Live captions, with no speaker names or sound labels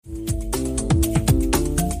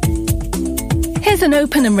Here's an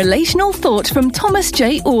open and relational thought from Thomas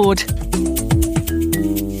J. Ord.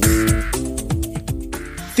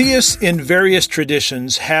 Theists in various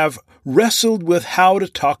traditions have wrestled with how to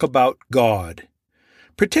talk about God.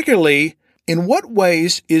 Particularly, in what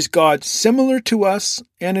ways is God similar to us,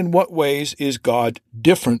 and in what ways is God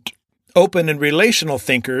different? Open and relational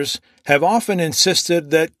thinkers have often insisted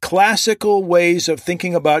that classical ways of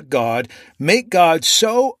thinking about God make God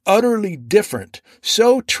so utterly different,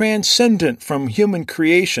 so transcendent from human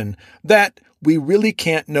creation, that we really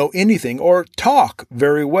can't know anything or talk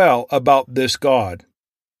very well about this God.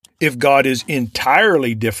 If God is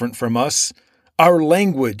entirely different from us, our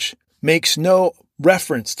language makes no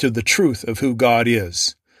reference to the truth of who God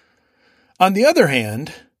is. On the other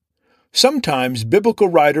hand, sometimes biblical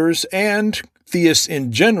writers and theists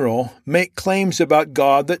in general make claims about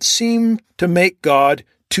God that seem to make God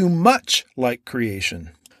too much like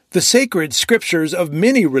creation. The sacred scriptures of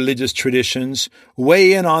many religious traditions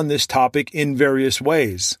weigh in on this topic in various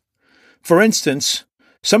ways. For instance,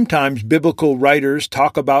 sometimes biblical writers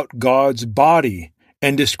talk about God's body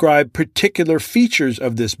and describe particular features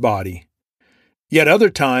of this body. Yet other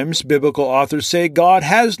times, biblical authors say God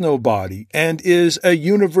has no body and is a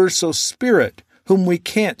universal spirit whom we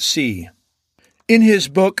can't see. In his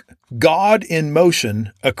book, God in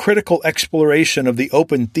Motion, a critical exploration of the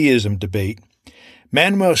open theism debate,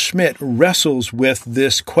 Manuel Schmidt wrestles with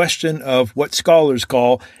this question of what scholars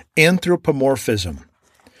call anthropomorphism.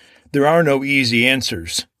 There are no easy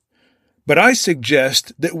answers, but I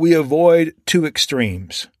suggest that we avoid two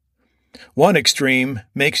extremes. One extreme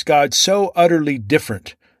makes God so utterly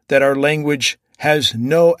different that our language has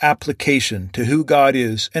no application to who God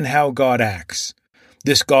is and how God acts.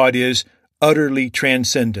 This God is utterly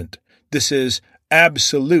transcendent. This is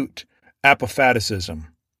absolute apophaticism.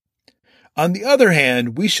 On the other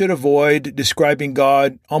hand, we should avoid describing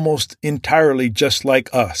God almost entirely just like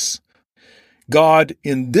us. God,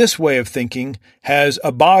 in this way of thinking, has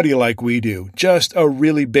a body like we do, just a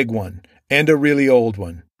really big one and a really old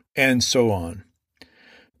one, and so on.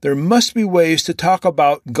 There must be ways to talk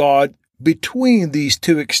about God between these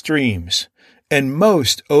two extremes, and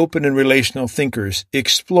most open and relational thinkers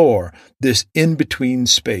explore this in-between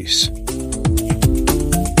space.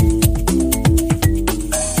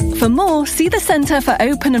 For more, see the Centre for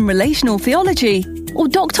Open and Relational Theology or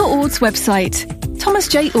Dr. Ord's website,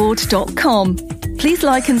 thomasjord.com. Please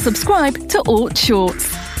like and subscribe to Ord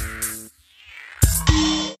Shorts.